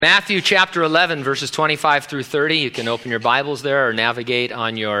Matthew chapter 11, verses 25 through 30. You can open your Bibles there or navigate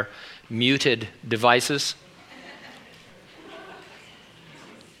on your muted devices.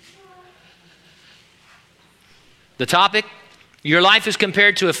 The topic, your life is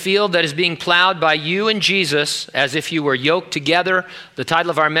compared to a field that is being plowed by you and Jesus as if you were yoked together. The title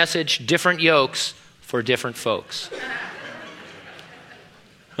of our message, Different Yokes for Different Folks.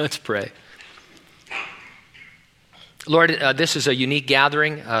 Let's pray. Lord, this is a unique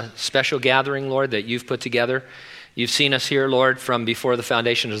gathering, a special gathering, Lord, that you've put together. You've seen us here, Lord, from before the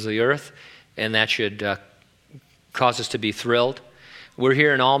foundations of the earth, and that should cause us to be thrilled. We're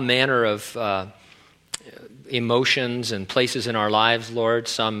here in all manner of emotions and places in our lives, Lord,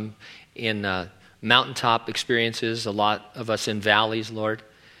 some in mountaintop experiences, a lot of us in valleys, Lord.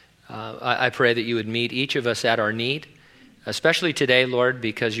 I pray that you would meet each of us at our need. Especially today, Lord,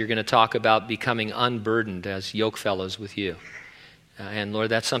 because you're going to talk about becoming unburdened as yoke fellows with you. And Lord,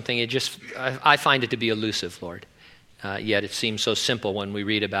 that's something I find it to be elusive, Lord. Yet it seems so simple when we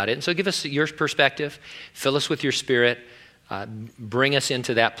read about it. And so give us your perspective, fill us with your Spirit, bring us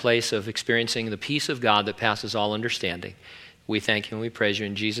into that place of experiencing the peace of God that passes all understanding. We thank you and we praise you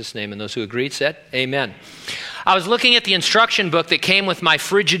in Jesus' name. And those who agreed said, amen. I was looking at the instruction book that came with my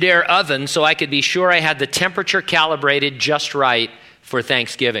Frigidaire oven so I could be sure I had the temperature calibrated just right for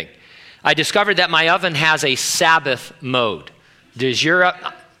Thanksgiving. I discovered that my oven has a Sabbath mode. Does your...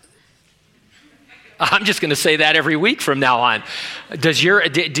 I'm just going to say that every week from now on. Do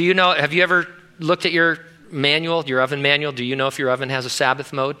you know, have you ever looked at your manual, your oven manual? Do you know if your oven has a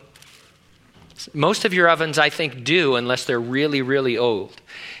Sabbath mode? Most of your ovens, I think, do, unless they're really, really old.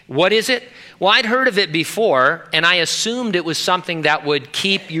 What is it? Well, I'd heard of it before, and I assumed it was something that would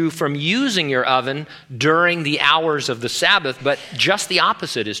keep you from using your oven during the hours of the Sabbath, but just the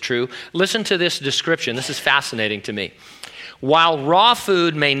opposite is true. Listen to this description. This is fascinating to me. While raw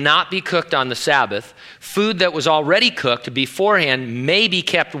food may not be cooked on the Sabbath, food that was already cooked beforehand may be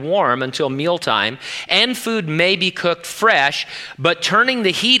kept warm until mealtime, and food may be cooked fresh, but turning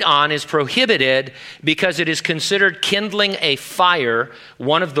the heat on is prohibited because it is considered kindling a fire,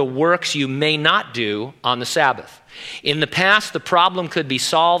 one of the works you may not do on the Sabbath. In the past, the problem could be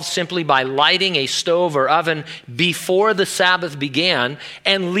solved simply by lighting a stove or oven before the Sabbath began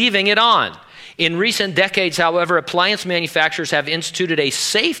and leaving it on. In recent decades, however, appliance manufacturers have instituted a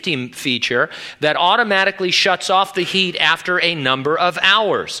safety feature that automatically shuts off the heat after a number of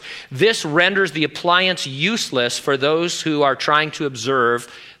hours. This renders the appliance useless for those who are trying to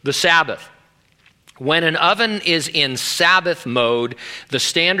observe the Sabbath. When an oven is in Sabbath mode, the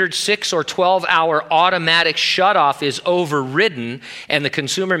standard 6 or 12-hour automatic shutoff is overridden, and the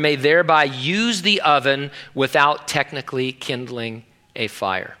consumer may thereby use the oven without technically kindling a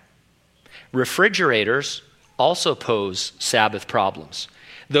fire. Refrigerators also pose Sabbath problems.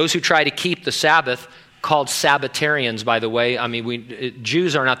 Those who try to keep the Sabbath, called Sabbatarians, by the way. I mean,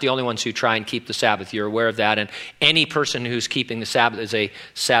 Jews are not the only ones who try and keep the Sabbath. You're aware of that. And any person who's keeping the Sabbath is a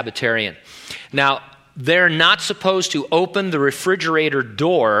Sabbatarian. Now, they're not supposed to open the refrigerator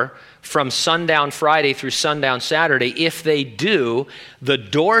door from sundown Friday through sundown Saturday. If they do, the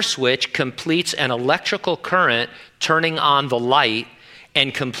door switch completes an electrical current turning on the light,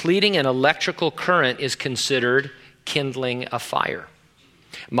 and completing an electrical current is considered kindling a fire.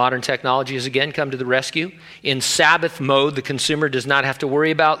 Modern technology has again come to the rescue. In Sabbath mode, the consumer does not have to worry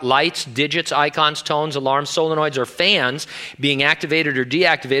about lights, digits, icons, tones, alarms, solenoids, or fans being activated or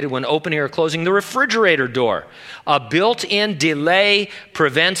deactivated when opening or closing the refrigerator door. A built-in delay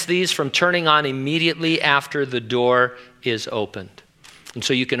prevents these from turning on immediately after the door is opened. And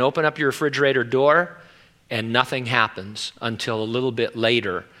so you can open up your refrigerator door and nothing happens until a little bit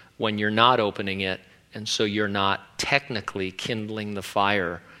later when you're not opening it, and so you're not technically kindling the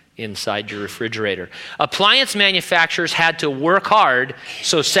fire inside your refrigerator. Appliance manufacturers had to work hard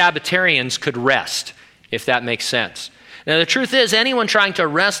so Sabbatarians could rest, if that makes sense. Now, the truth is, anyone trying to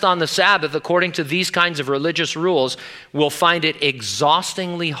rest on the Sabbath according to these kinds of religious rules will find it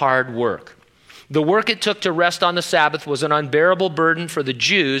exhaustingly hard work. The work it took to rest on the Sabbath was an unbearable burden for the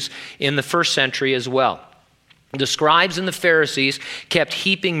Jews in the first century as well. The scribes and the Pharisees kept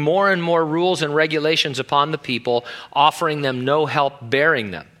heaping more and more rules and regulations upon the people, offering them no help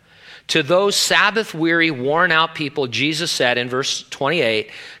bearing them. To those Sabbath-weary, worn-out people, Jesus said in verse 28,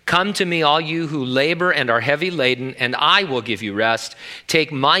 "Come to me, all you who labor and are heavy laden, and I will give you rest.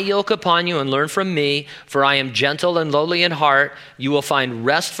 Take my yoke upon you and learn from me, for I am gentle and lowly in heart. You will find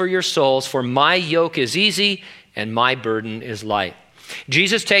rest for your souls, for my yoke is easy and my burden is light."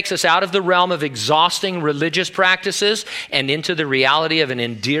 Jesus takes us out of the realm of exhausting religious practices and into the reality of an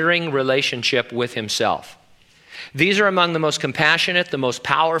endearing relationship with himself. These are among the most compassionate, the most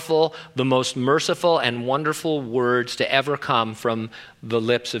powerful, the most merciful and wonderful words to ever come from the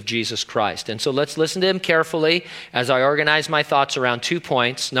lips of Jesus Christ. And so let's listen to him carefully as I organize my thoughts around 2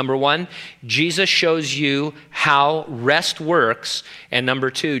 points. Number 1, Jesus shows you how rest works. And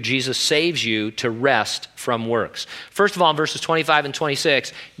number 2, Jesus saves you to rest from works. First of all, in verses 25 and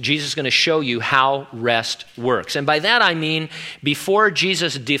 26, Jesus is going to show you how rest works. And by that I mean, before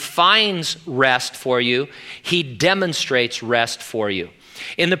Jesus defines rest for you, he demonstrates rest for you.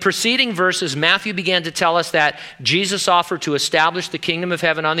 In the preceding verses, Matthew began to tell us that Jesus' offer to establish the kingdom of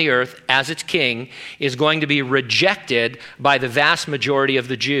heaven on the earth as its king is going to be rejected by the vast majority of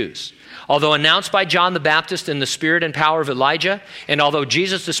the Jews. Although announced by John the Baptist in the spirit and power of Elijah, and although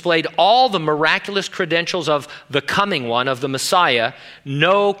Jesus displayed all the miraculous credentials of the coming one, of the Messiah,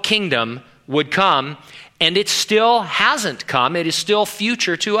 no kingdom would come, and it still hasn't come. It is still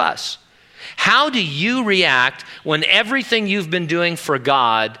future to us. How do you react when everything you've been doing for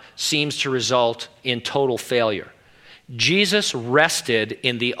God seems to result in total failure? Jesus rested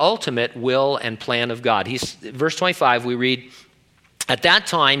in the ultimate will and plan of God. Verse 25, we read, "At that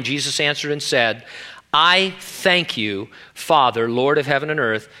time, Jesus answered and said, I thank you, Father, Lord of heaven and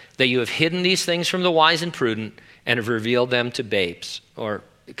earth, that you have hidden these things from the wise and prudent and have revealed them to babes," or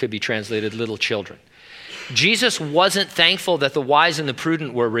it could be translated little children. Jesus wasn't thankful that the wise and the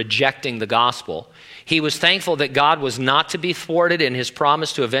prudent were rejecting the gospel. He was thankful that God was not to be thwarted in his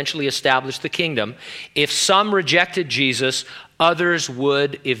promise to eventually establish the kingdom. If some rejected Jesus, others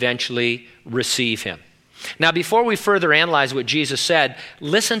would eventually receive him. Now, before we further analyze what Jesus said,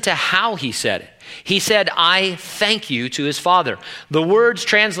 listen to how he said it. He said, "I thank you," to his Father. The words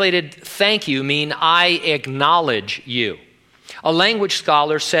translated "thank you" mean "I acknowledge you." A language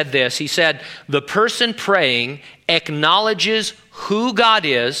scholar said this. He said, the person praying acknowledges who God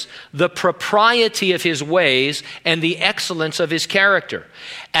is, the propriety of his ways, and the excellence of his character.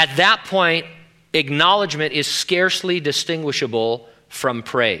 At that point, acknowledgement is scarcely distinguishable from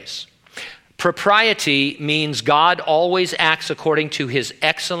praise. Propriety means God always acts according to his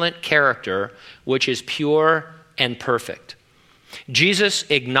excellent character, which is pure and perfect. Jesus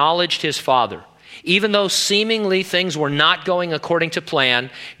acknowledged his Father. Even though seemingly things were not going according to plan,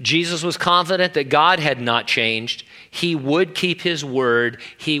 Jesus was confident that God had not changed. He would keep his word.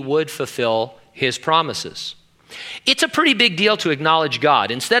 He would fulfill his promises. It's a pretty big deal to acknowledge God.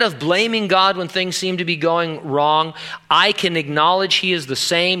 Instead of blaming God when things seem to be going wrong, I can acknowledge he is the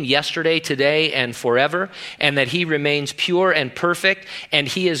same yesterday, today, and forever, and that he remains pure and perfect, and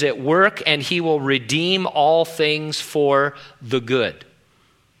he is at work, and he will redeem all things for the good.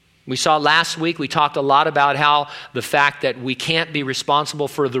 We saw last week, we talked a lot about how the fact that we can't be responsible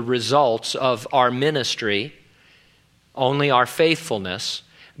for the results of our ministry, only our faithfulness,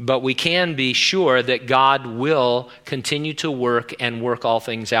 but we can be sure that God will continue to work and work all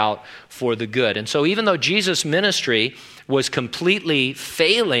things out for the good. And so even though Jesus' ministry was completely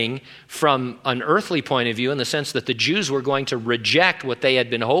failing from an earthly point of view, in the sense that the Jews were going to reject what they had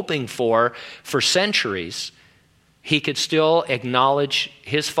been hoping for centuries, he could still acknowledge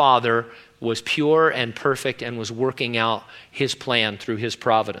his Father was pure and perfect and was working out his plan through his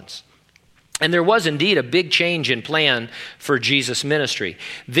providence. And there was indeed a big change in plan for Jesus' ministry.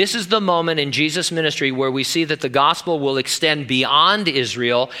 This is the moment in Jesus' ministry where we see that the gospel will extend beyond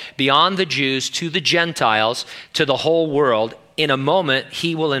Israel, beyond the Jews, to the Gentiles, to the whole world. In a moment,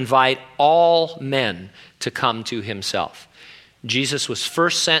 he will invite all men to come to himself. Jesus was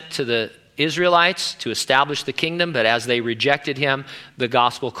first sent to the Israelites to establish the kingdom, but as they rejected him, the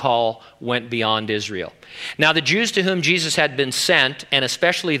gospel call went beyond Israel. Now, the Jews to whom Jesus had been sent, and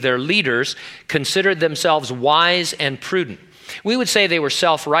especially their leaders, considered themselves wise and prudent. We would say they were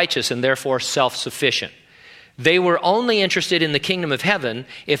self-righteous and therefore self-sufficient. They were only interested in the kingdom of heaven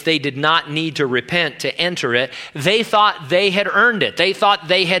if they did not need to repent to enter it. They thought they had earned it. They thought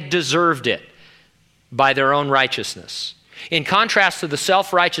they had deserved it by their own righteousness. In contrast to the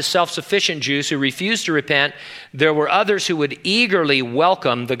self-righteous, self-sufficient Jews who refused to repent, there were others who would eagerly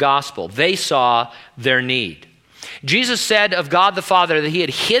welcome the gospel. They saw their need. Jesus said of God the Father that he had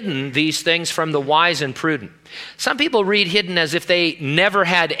hidden these things from the wise and prudent. Some people read hidden as if they never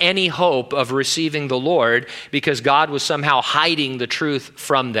had any hope of receiving the Lord because God was somehow hiding the truth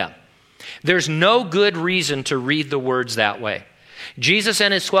from them. There's no good reason to read the words that way. Jesus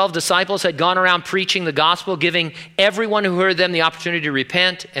and his 12 disciples had gone around preaching the gospel, giving everyone who heard them the opportunity to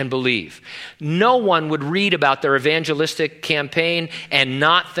repent and believe. No one would read about their evangelistic campaign and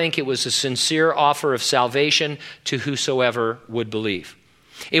not think it was a sincere offer of salvation to whosoever would believe.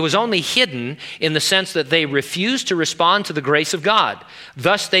 It was only hidden in the sense that they refused to respond to the grace of God.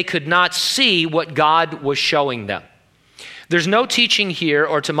 Thus, they could not see what God was showing them. There's no teaching here,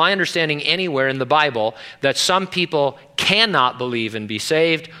 or to my understanding anywhere in the Bible, that some people cannot believe and be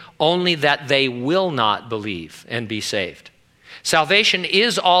saved, only that they will not believe and be saved. Salvation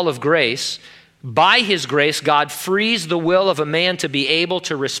is all of grace. By his grace, God frees the will of a man to be able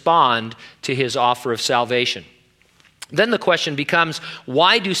to respond to his offer of salvation. Then the question becomes,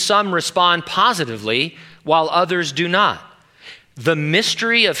 why do some respond positively while others do not? The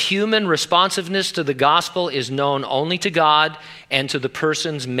mystery of human responsiveness to the gospel is known only to God and to the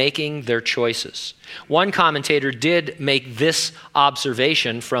persons making their choices. One commentator did make this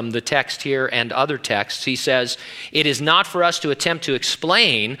observation from the text here and other texts. He says, "It is not for us to attempt to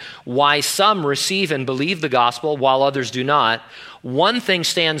explain why some receive and believe the gospel while others do not. One thing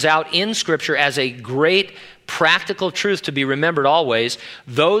stands out in Scripture as a great practical truth to be remembered always.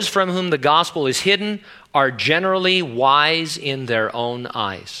 Those from whom the gospel is hidden are generally wise in their own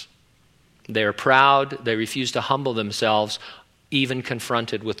eyes. They are proud. They refuse to humble themselves, even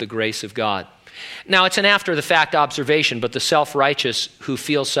confronted with the grace of God." Now, it's an after-the-fact observation, but the self-righteous who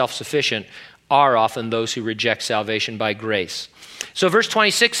feel self-sufficient are often those who reject salvation by grace. So verse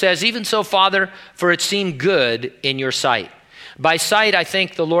 26 says, "Even so, Father, for it seemed good in your sight." By sight, I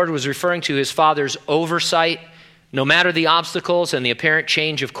think the Lord was referring to his Father's oversight. No matter the obstacles and the apparent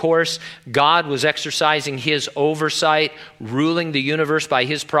change of course, God was exercising his oversight, ruling the universe by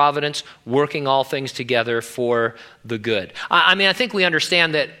his providence, working all things together for the good. I think we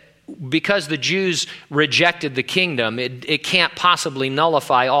understand that because the Jews rejected the kingdom, it can't possibly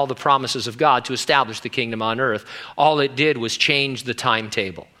nullify all the promises of God to establish the kingdom on earth. All it did was change the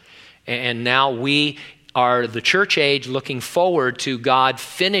timetable. And now we are the church age looking forward to God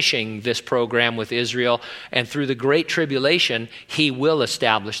finishing this program with Israel, and through the great tribulation, he will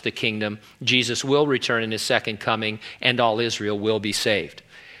establish the kingdom. Jesus will return in his second coming, and all Israel will be saved.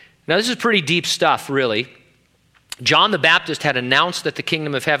 Now, this is pretty deep stuff, really. John the Baptist had announced that the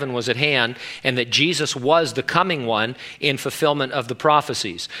kingdom of heaven was at hand and that Jesus was the coming one in fulfillment of the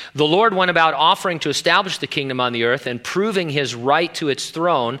prophecies. The Lord went about offering to establish the kingdom on the earth and proving his right to its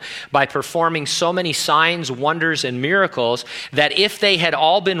throne by performing so many signs, wonders, and miracles that if they had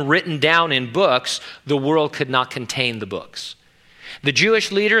all been written down in books, the world could not contain the books. The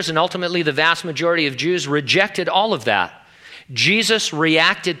Jewish leaders and ultimately the vast majority of Jews rejected all of that. Jesus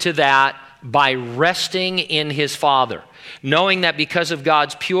reacted to that by resting in his Father, knowing that because of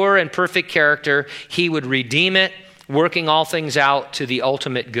God's pure and perfect character, he would redeem it, working all things out to the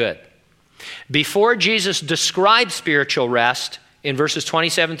ultimate good. Before Jesus describes spiritual rest, in verses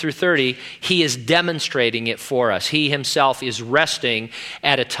 27 through 30, he is demonstrating it for us. He himself is resting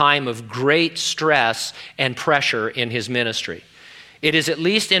at a time of great stress and pressure in his ministry. It is at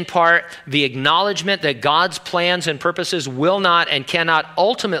least in part the acknowledgement that God's plans and purposes will not and cannot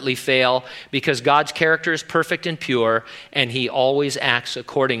ultimately fail because God's character is perfect and pure and he always acts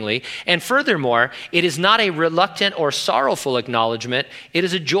accordingly. And furthermore, it is not a reluctant or sorrowful acknowledgement. It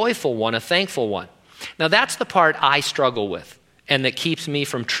is a joyful one, a thankful one. Now that's the part I struggle with and that keeps me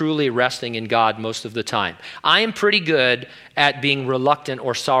from truly resting in God most of the time. I am pretty good at being reluctant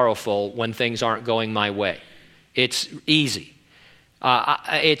or sorrowful when things aren't going my way. It's easy.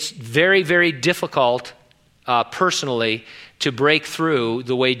 It's very, very difficult personally to break through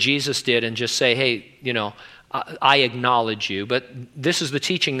the way Jesus did and just say, hey, I acknowledge you. But this is the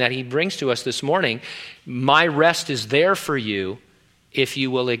teaching that he brings to us this morning. My rest is there for you if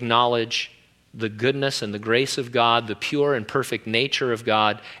you will acknowledge the goodness and the grace of God, the pure and perfect nature of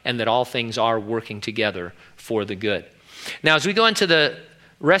God, and that all things are working together for the good. Now, as we go into the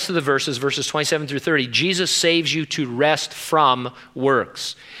rest of the verses 27 through 30, Jesus saves you to rest from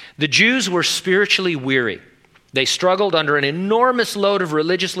works. The Jews were spiritually weary. They struggled under an enormous load of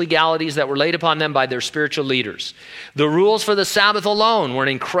religious legalities that were laid upon them by their spiritual leaders. The rules for the Sabbath alone were an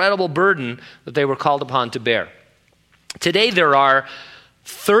incredible burden that they were called upon to bear. Today there are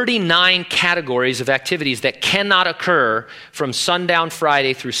 39 categories of activities that cannot occur from sundown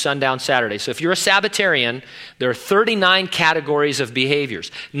Friday through sundown Saturday. So if you're a Sabbatarian, there are 39 categories of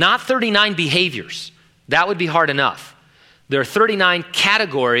behaviors. Not 39 behaviors. That would be hard enough. There are 39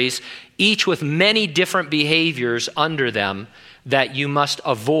 categories, each with many different behaviors under them that you must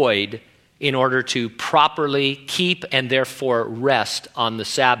avoid in order to properly keep and therefore rest on the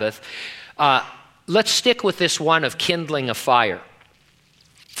Sabbath. Let's stick with this one of kindling a fire.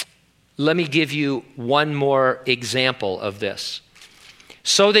 Let me give you one more example of this.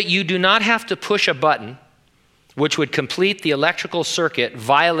 So that you do not have to push a button which would complete the electrical circuit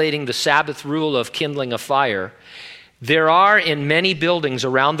violating the Sabbath rule of kindling a fire, There are in many buildings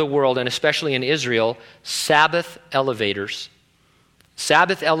around the world, and especially in Israel, Sabbath elevators.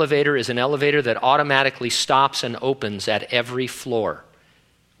 Sabbath elevator is an elevator that automatically stops and opens at every floor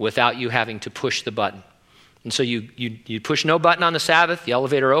without you having to push the button. And so you push no button on the Sabbath, the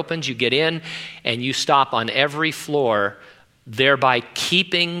elevator opens, you get in, and you stop on every floor, thereby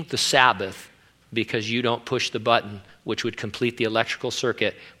keeping the Sabbath because you don't push the button, which would complete the electrical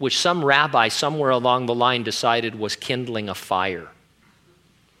circuit, which some rabbi somewhere along the line decided was kindling a fire.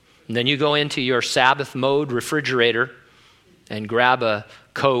 And then you go into your Sabbath mode refrigerator and grab a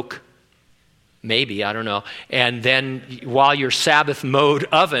Coke, maybe, I don't know. And then while your Sabbath mode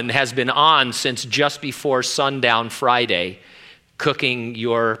oven has been on since just before sundown Friday, cooking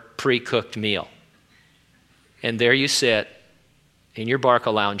your pre-cooked meal. And there you sit in your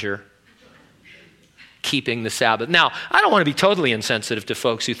Barcalounger, keeping the Sabbath. Now, I don't want to be totally insensitive to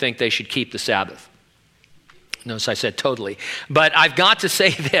folks who think they should keep the Sabbath. Notice I said totally. But I've got to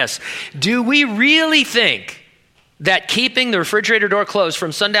say this. Do we really think that keeping the refrigerator door closed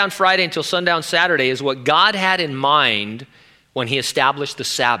from sundown Friday until sundown Saturday is what God had in mind when he established the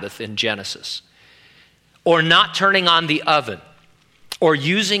Sabbath in Genesis? Or not turning on the oven? Or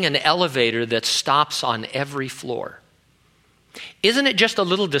using an elevator that stops on every floor? Isn't it just a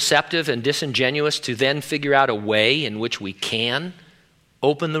little deceptive and disingenuous to then figure out a way in which we can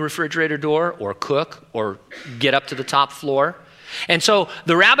open the refrigerator door or cook or get up to the top floor? And so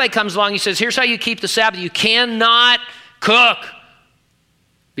the rabbi comes along, he says, here's how you keep the Sabbath. You cannot cook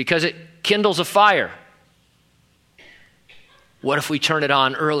because it kindles a fire. What if we turn it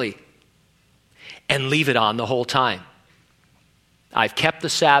on early and leave it on the whole time? I've kept the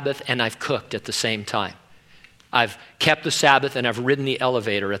Sabbath and I've cooked at the same time. I've kept the Sabbath and I've ridden the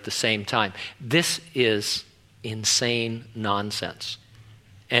elevator at the same time. This is insane nonsense.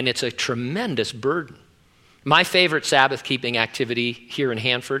 And it's a tremendous burden. My favorite Sabbath keeping activity here in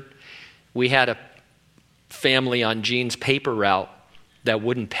Hanford, we had a family on Gene's paper route that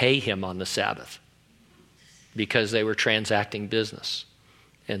wouldn't pay him on the Sabbath because they were transacting business.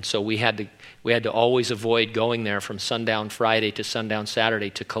 And so we had to always avoid going there from sundown Friday to sundown Saturday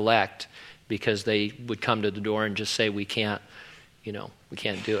to collect, because they would come to the door and just say, we can't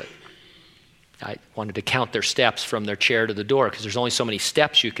do it. I wanted to count their steps from their chair to the door because there's only so many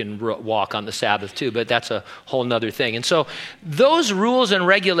steps you can walk on the Sabbath too, but that's a whole nother thing. And so those rules and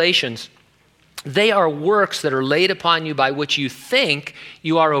regulations, they are works that are laid upon you by which you think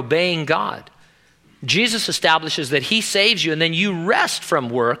you are obeying God. Jesus establishes that he saves you and then you rest from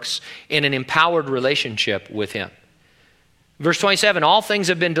works in an empowered relationship with him. Verse 27, all things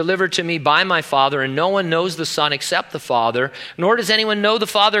have been delivered to me by my Father, and no one knows the Son except the Father, nor does anyone know the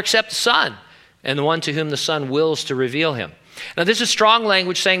Father except the Son, and the one to whom the Son wills to reveal him. Now, this is strong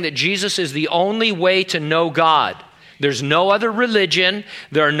language saying that Jesus is the only way to know God. There's no other religion,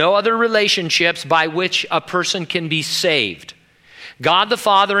 there are no other relationships by which a person can be saved. God the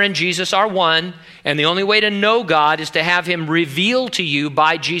Father and Jesus are one, and the only way to know God is to have him revealed to you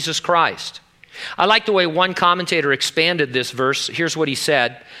by Jesus Christ. I like the way one commentator expanded this verse. Here's what he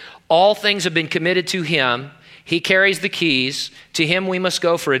said. All things have been committed to him. He carries the keys. To him we must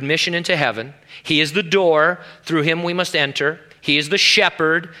go for admission into heaven. He is the door. Through him we must enter. He is the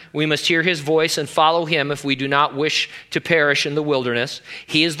shepherd. We must hear his voice and follow him if we do not wish to perish in the wilderness.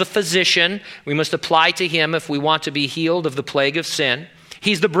 He is the physician. We must apply to him if we want to be healed of the plague of sin.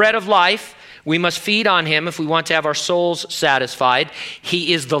 He's the bread of life. We must feed on him if we want to have our souls satisfied.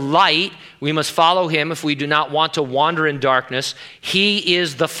 He is the light. We must follow him if we do not want to wander in darkness. He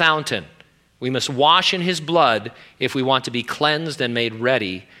is the fountain. We must wash in his blood if we want to be cleansed and made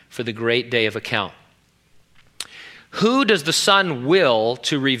ready for the great day of account. Who does the Son will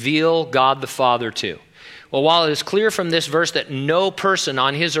to reveal God the Father to? Well, while it is clear from this verse that no person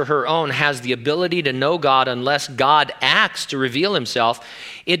on his or her own has the ability to know God unless God acts to reveal himself,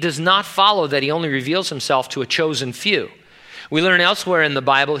 it does not follow that he only reveals himself to a chosen few. We learn elsewhere in the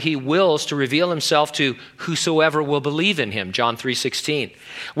Bible he wills to reveal himself to whosoever will believe in him, John 3:16.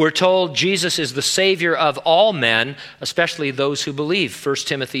 We're told Jesus is the Savior of all men, especially those who believe, 1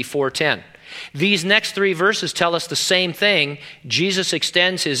 Timothy 4:10. These next three verses tell us the same thing. Jesus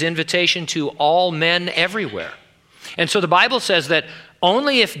extends his invitation to all men everywhere. And so the Bible says that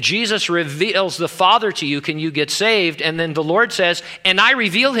only if Jesus reveals the Father to you can you get saved. And then the Lord says, and I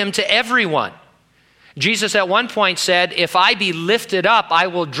reveal him to everyone. Jesus at one point said, if I be lifted up, I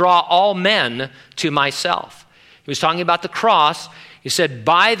will draw all men to myself. He was talking about the cross. He said,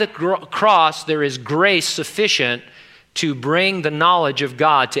 by the cross there is grace sufficient to bring the knowledge of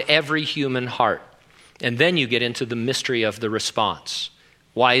God to every human heart. And then you get into the mystery of the response.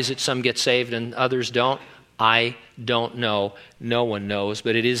 Why is it some get saved and others don't? I don't know. No one knows,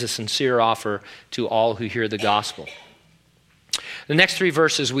 but it is a sincere offer to all who hear the gospel. The next three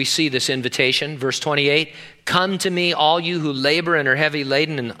verses, we see this invitation. Verse 28, come to me, all you who labor and are heavy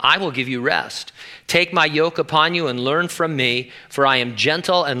laden, and I will give you rest. Take my yoke upon you and learn from me, for I am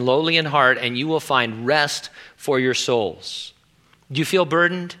gentle and lowly in heart, and you will find rest for your souls. Do you feel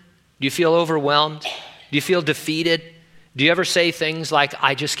burdened? Do you feel overwhelmed? Do you feel defeated? Do you ever say things like,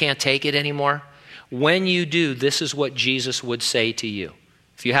 I just can't take it anymore? When you do, this is what Jesus would say to you.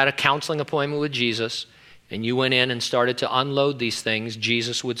 If you had a counseling appointment with Jesus and you went in and started to unload these things,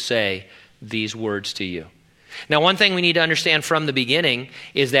 Jesus would say these words to you. Now, one thing we need to understand from the beginning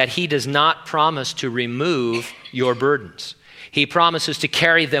is that he does not promise to remove your burdens. He promises to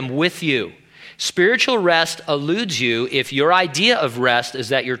carry them with you. Spiritual rest eludes you if your idea of rest is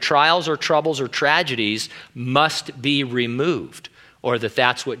that your trials or troubles or tragedies must be removed, or that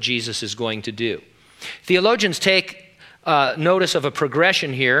that's what Jesus is going to do. Theologians take notice of a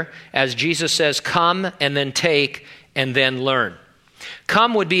progression here as Jesus says, come and then take and then learn.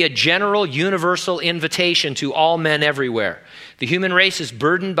 Come would be a general, universal invitation to all men everywhere. The human race is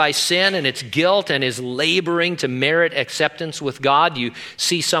burdened by sin and its guilt and is laboring to merit acceptance with God. You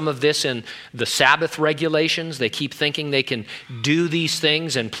see some of this in the Sabbath regulations. They keep thinking they can do these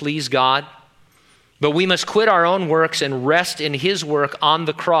things and please God. But we must quit our own works and rest in his work on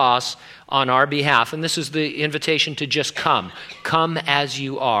the cross on our behalf. And this is the invitation to just come. Come as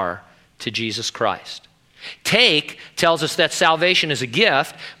you are to Jesus Christ. Take tells us that salvation is a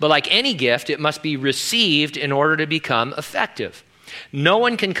gift, but like any gift, it must be received in order to become effective. No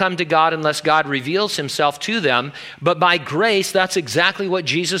one can come to God unless God reveals himself to them, but by grace, that's exactly what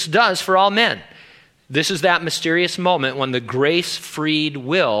Jesus does for all men. This is that mysterious moment when the grace-freed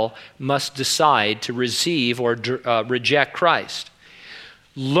will must decide to receive or reject Christ.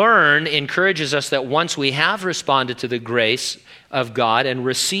 Learn encourages us that once we have responded to the grace of God and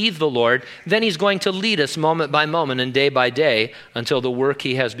received the Lord, then he's going to lead us moment by moment and day by day until the work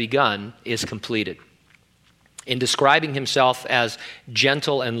he has begun is completed. In describing himself as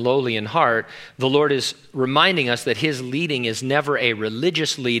gentle and lowly in heart, the Lord is reminding us that his leading is never a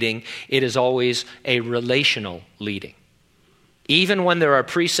religious leading, it is always a relational leading. Even when there are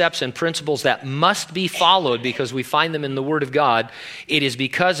precepts and principles that must be followed because we find them in the Word of God, it is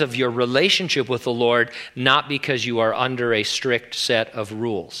because of your relationship with the Lord, not because you are under a strict set of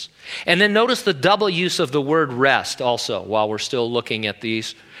rules. And then notice the double use of the word rest also while we're still looking at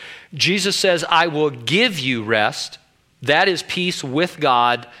these. Jesus says, I will give you rest. That is peace with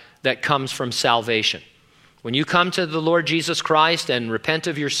God that comes from salvation. When you come to the Lord Jesus Christ and repent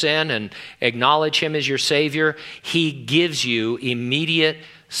of your sin and acknowledge him as your Savior, he gives you immediate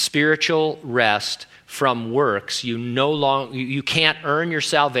spiritual rest from works. You can't earn your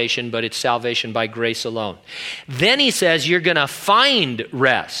salvation, but it's salvation by grace alone. Then he says you're going to find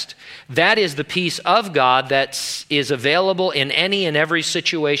rest. That is the peace of God that is available in any and every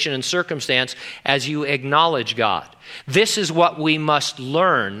situation and circumstance as you acknowledge God. This is what we must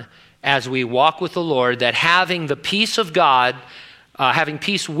learn as we walk with the Lord, that having the peace of God, having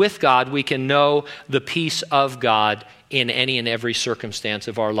peace with God, we can know the peace of God in any and every circumstance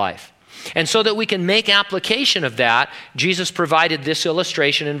of our life. And so that we can make application of that, Jesus provided this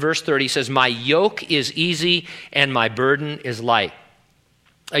illustration in verse 30. He says, my yoke is easy and my burden is light.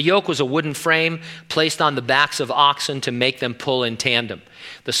 A yoke was a wooden frame placed on the backs of oxen to make them pull in tandem.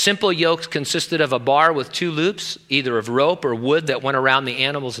 The simple yokes consisted of a bar with two loops, either of rope or wood that went around the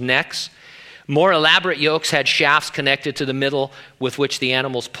animals' necks. More elaborate yokes had shafts connected to the middle with which the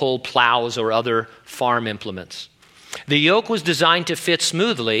animals pulled plows or other farm implements. The yoke was designed to fit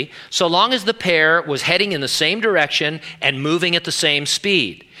smoothly so long as the pair was heading in the same direction and moving at the same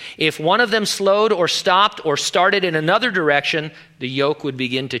speed. If one of them slowed or stopped or started in another direction, the yoke would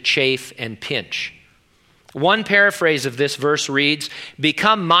begin to chafe and pinch. One paraphrase of this verse reads,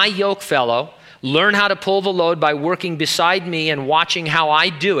 become my yoke fellow, learn how to pull the load by working beside me and watching how I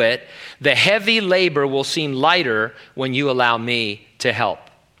do it. The heavy labor will seem lighter when you allow me to help.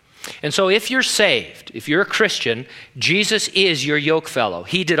 And so if you're saved, if you're a Christian, Jesus is your yoke fellow.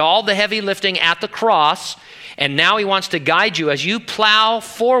 He did all the heavy lifting at the cross, and now he wants to guide you as you plow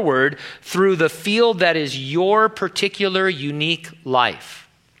forward through the field that is your particular unique life.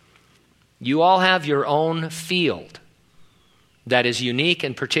 You all have your own field that is unique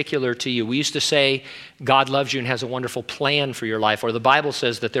and particular to you. We used to say God loves you and has a wonderful plan for your life, or the Bible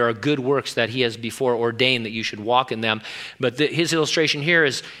says that there are good works that he has before ordained that you should walk in them. But his illustration here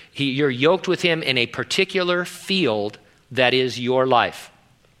is you're yoked with him in a particular field that is your life.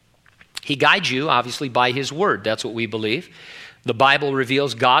 He guides you, obviously, by his word. That's what we believe. The Bible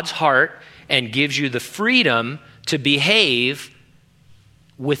reveals God's heart and gives you the freedom to behave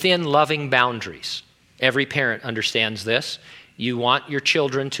within loving boundaries. Every parent understands this. You want your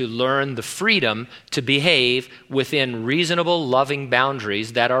children to learn the freedom to behave within reasonable, loving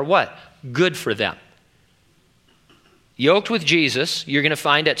boundaries that are what? Good for them. Yoked with Jesus, you're going to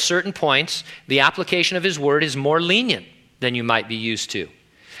find at certain points the application of his word is more lenient than you might be used to.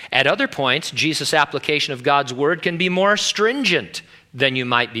 At other points, Jesus' application of God's word can be more stringent than you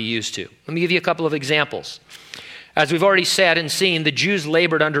might be used to. Let me give you a couple of examples. As we've already said and seen, the Jews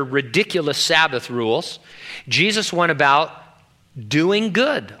labored under ridiculous Sabbath rules. Jesus went about doing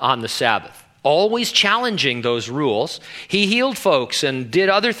good on the Sabbath, always challenging those rules. He healed folks and did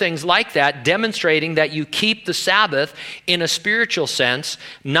other things like that, demonstrating that you keep the Sabbath in a spiritual sense,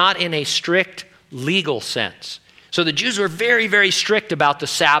 not in a strict legal sense. So the Jews were very, very strict about the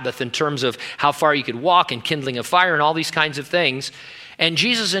Sabbath in terms of how far you could walk and kindling a fire and all these kinds of things. And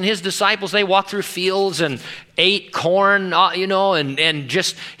Jesus and his disciples, they walked through fields and ate corn, and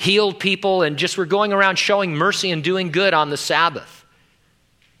just healed people and just were going around showing mercy and doing good on the Sabbath,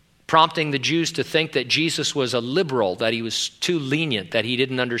 prompting the Jews to think that Jesus was a liberal, that he was too lenient, that he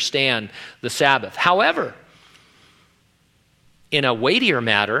didn't understand the Sabbath. However, in a weightier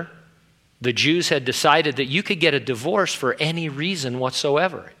matter, the Jews had decided that you could get a divorce for any reason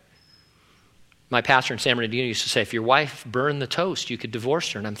whatsoever. My pastor in San Bernardino used to say, if your wife burned the toast, you could divorce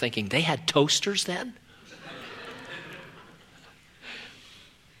her. And I'm thinking, they had toasters then?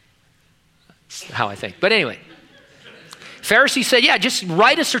 That's how I think. But anyway, Pharisees said, yeah, just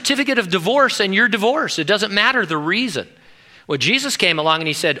write a certificate of divorce and you're divorced. It doesn't matter the reason. Well, Jesus came along and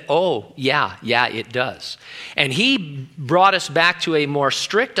he said, oh, yeah, it does. And he brought us back to a more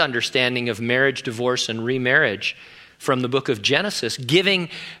strict understanding of marriage, divorce, and remarriage from the book of Genesis, giving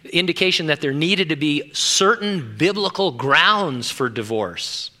indication that there needed to be certain biblical grounds for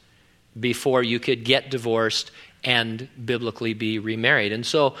divorce before you could get divorced and biblically be remarried. And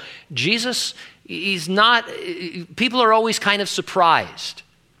so Jesus, people are always kind of surprised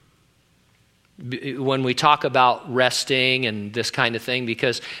when we talk about resting and this kind of thing,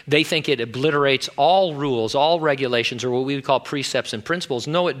 because they think it obliterates all rules, all regulations, or what we would call precepts and principles.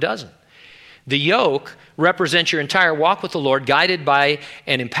 No, it doesn't. The yoke represents your entire walk with the Lord, guided by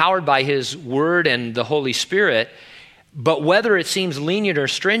and empowered by his word and the Holy Spirit. But whether it seems lenient or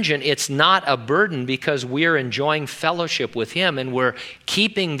stringent, it's not a burden because we're enjoying fellowship with him and we're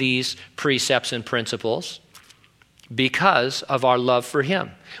keeping these precepts and principles because of our love for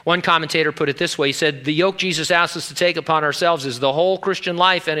him. One commentator put it this way. He said, the yoke Jesus asks us to take upon ourselves is the whole Christian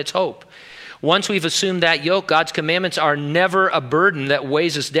life and its hope. Once we've assumed that yoke, God's commandments are never a burden that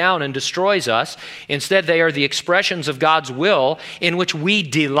weighs us down and destroys us. Instead, they are the expressions of God's will in which we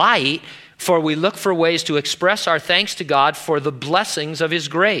delight, for we look for ways to express our thanks to God for the blessings of his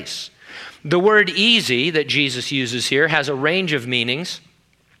grace. The word easy that Jesus uses here has a range of meanings.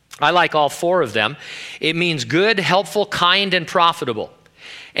 I like all four of them. It means good, helpful, kind, and profitable.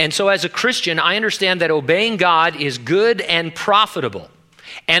 And so as a Christian, I understand that obeying God is good and profitable,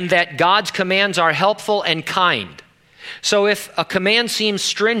 and that God's commands are helpful and kind. So if a command seems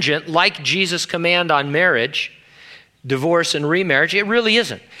stringent, like Jesus' command on marriage, divorce and remarriage, it really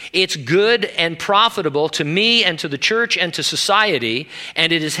isn't. It's good and profitable to me and to the church and to society,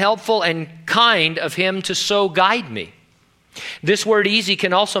 and it is helpful and kind of him to so guide me. This word easy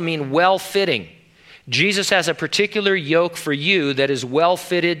can also mean well-fitting. Jesus has a particular yoke for you that is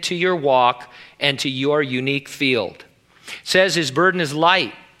well-fitted to your walk and to your unique field. It says his burden is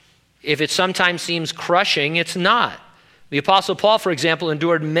light. If it sometimes seems crushing, it's not. The Apostle Paul, for example,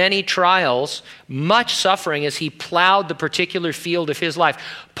 endured many trials, much suffering as he plowed the particular field of his life.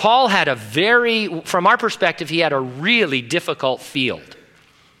 Paul had from our perspective, he had a really difficult field.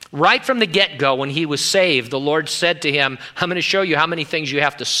 Right from the get-go, when he was saved, the Lord said to him, I'm going to show you how many things you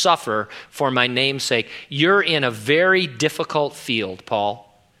have to suffer for my name's sake. You're in a very difficult field, Paul.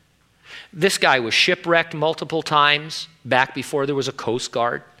 This guy was shipwrecked multiple times back before there was a Coast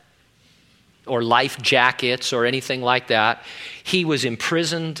Guard or life jackets or anything like that. He was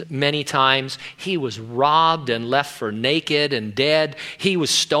imprisoned many times. He was robbed and left for naked and dead. He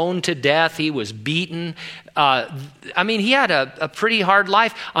was stoned to death. He was beaten. He had a pretty hard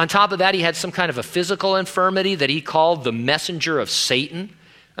life. On top of that, he had some kind of a physical infirmity that he called the messenger of Satan.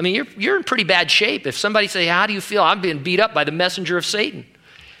 I mean, you're in pretty bad shape. If somebody say, how do you feel? I'm being beat up by the messenger of Satan.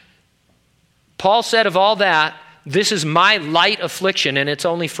 Paul said of all that, this is my light affliction, and it's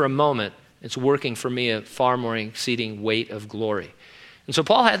only for a moment. It's working for me a far more exceeding weight of glory. And so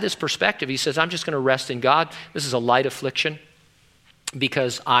Paul had this perspective. He says, I'm just going to rest in God. This is a light affliction.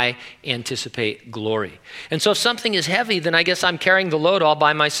 because I anticipate glory. And so if something is heavy, then I guess I'm carrying the load all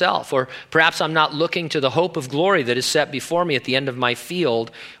by myself. Or perhaps I'm not looking to the hope of glory that is set before me at the end of my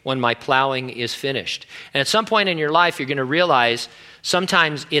field when my plowing is finished. And at some point in your life, you're going to realize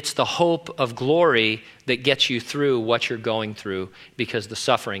sometimes it's the hope of glory that gets you through what you're going through, because the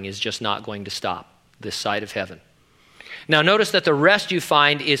suffering is just not going to stop this side of heaven. Now notice that the rest you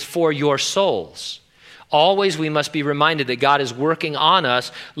find is for your souls. Always we must be reminded that God is working on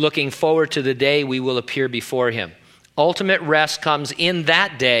us, looking forward to the day we will appear before him. Ultimate rest comes in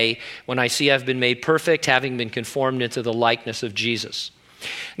that day when I see I've been made perfect, having been conformed into the likeness of Jesus.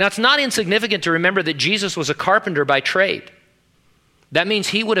 Now it's not insignificant to remember that Jesus was a carpenter by trade. That means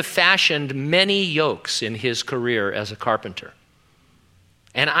he would have fashioned many yokes in his career as a carpenter.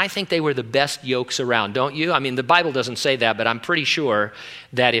 And I think they were the best yokes around, don't you? I mean, the Bible doesn't say that, but I'm pretty sure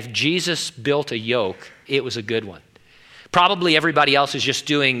that if Jesus built a yoke, it was a good one. Probably everybody else is just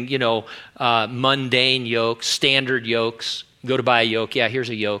doing, mundane yokes, standard yokes. Go to buy a yoke. Yeah, here's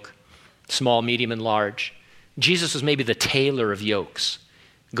a yoke. Small, medium, and large. Jesus was maybe the tailor of yokes,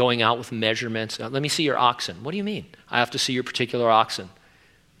 going out with measurements. Let me see your oxen. What do you mean? I have to see your particular oxen.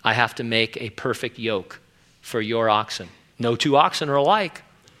 I have to make a perfect yoke for your oxen. No two oxen are alike.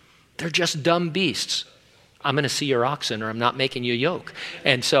 They're just dumb beasts. I'm going to see your oxen or I'm not making you a yoke.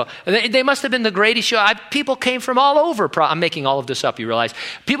 And so they must have been the greatest show. People came from all over. I'm making all of this up, you realize.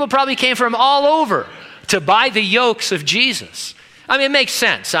 People probably came from all over to buy the yokes of Jesus. I mean, it makes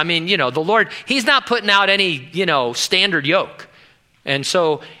sense. I mean, the Lord, he's not putting out any, standard yoke. And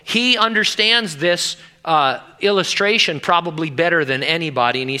so he understands this illustration probably better than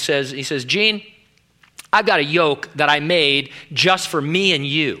anybody. And he says, Gene, I've got a yoke that I made just for me and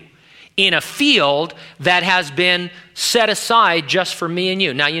you in a field that has been set aside just for me and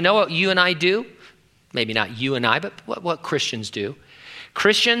you. Now, you know what you and I do? Maybe not you and I, but what Christians do.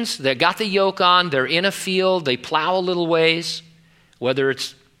 Christians, they got the yoke on, they're in a field, they plow a little ways, whether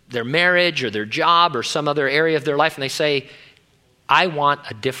it's their marriage or their job or some other area of their life, and they say, I want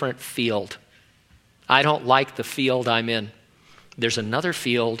a different field. I don't like the field I'm in. There's another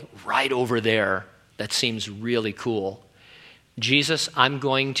field right over there that seems really cool. Jesus, I'm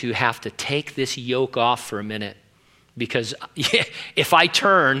going to have to take this yoke off for a minute, because if I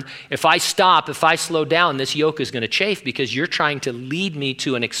turn, if I stop, if I slow down, this yoke is going to chafe, because you're trying to lead me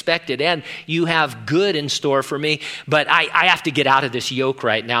to an expected end. You have good in store for me, but I have to get out of this yoke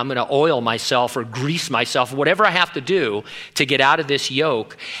right now. I'm going to oil myself or grease myself, whatever I have to do to get out of this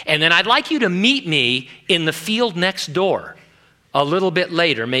yoke. And then I'd like you to meet me in the field next door a little bit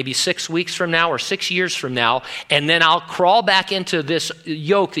later, maybe 6 weeks from now or 6 years from now, and then I'll crawl back into this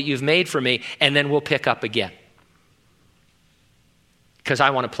yoke that you've made for me, and then we'll pick up again. Because I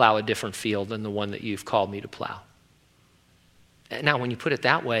want to plow a different field than the one that you've called me to plow. Now, when you put it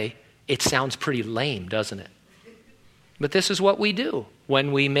that way, it sounds pretty lame, doesn't it? But this is what we do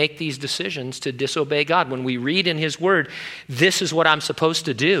when we make these decisions to disobey God. When we read in his word, this is what I'm supposed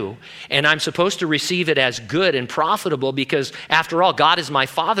to do, and I'm supposed to receive it as good and profitable, because after all, God is my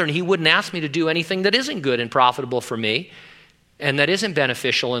Father, and he wouldn't ask me to do anything that isn't good and profitable for me and that isn't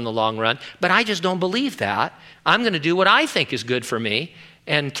beneficial in the long run. But I just don't believe that. I'm going to do what I think is good for me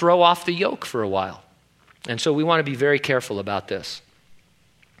and throw off the yoke for a while. And so we want to be very careful about this.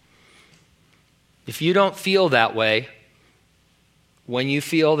 If you don't feel that way, when you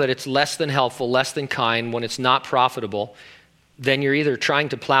feel that it's less than helpful, less than kind, when it's not profitable, then you're either trying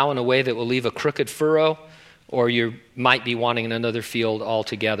to plow in a way that will leave a crooked furrow, or you might be wanting another field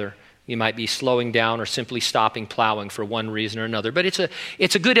altogether. You might be slowing down or simply stopping plowing for one reason or another. But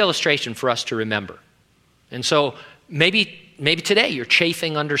it's a good illustration for us to remember. And so maybe today you're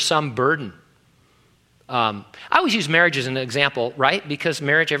chafing under some burden. I always use marriage as an example, right? Because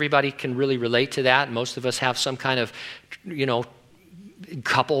marriage, everybody can really relate to that. Most of us have some kind of,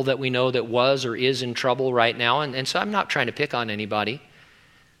 couple that we know that was or is in trouble right now. And so I'm not trying to pick on anybody.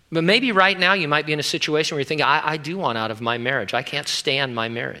 But maybe right now you might be in a situation where you think, I do want out of my marriage. I can't stand my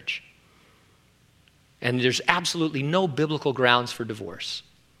marriage. And there's absolutely no biblical grounds for divorce.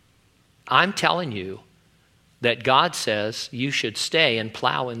 I'm telling you that God says you should stay and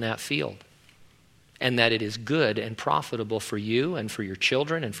plow in that field, and that it is good and profitable for you and for your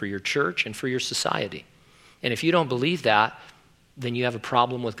children and for your church and for your society. And if you don't believe that, then you have a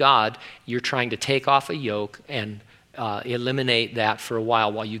problem with God. You're trying to take off a yoke and eliminate that for a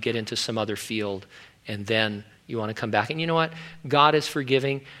while you get into some other field, and then you want to come back. And you know what? God is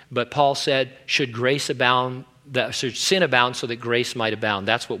forgiving, but Paul said, should sin abound so that grace might abound.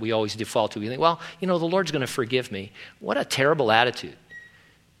 That's what we always default to. We think, the Lord's going to forgive me. What a terrible attitude.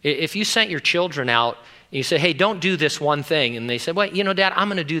 If you sent your children out you say, hey, don't do this one thing. And they say, well, Dad, I'm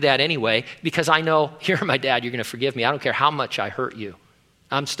going to do that anyway because I know you're my dad. You're going to forgive me. I don't care how much I hurt you.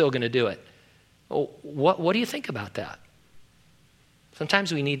 I'm still going to do it. Well, what do you think about that?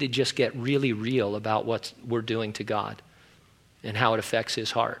 Sometimes we need to just get really real about what we're doing to God and how it affects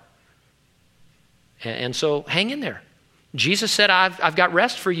his heart. And so hang in there. Jesus said, I've got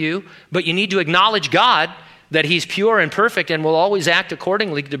rest for you, but you need to acknowledge God, that he's pure and perfect and will always act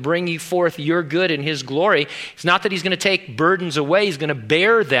accordingly to bring you forth your good and his glory. It's not that he's going to take burdens away. He's going to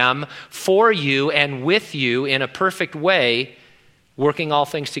bear them for you and with you in a perfect way, working all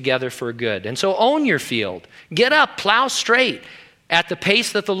things together for good. And so own your field. Get up, plow straight at the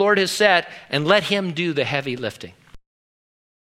pace that the Lord has set, and let him do the heavy lifting.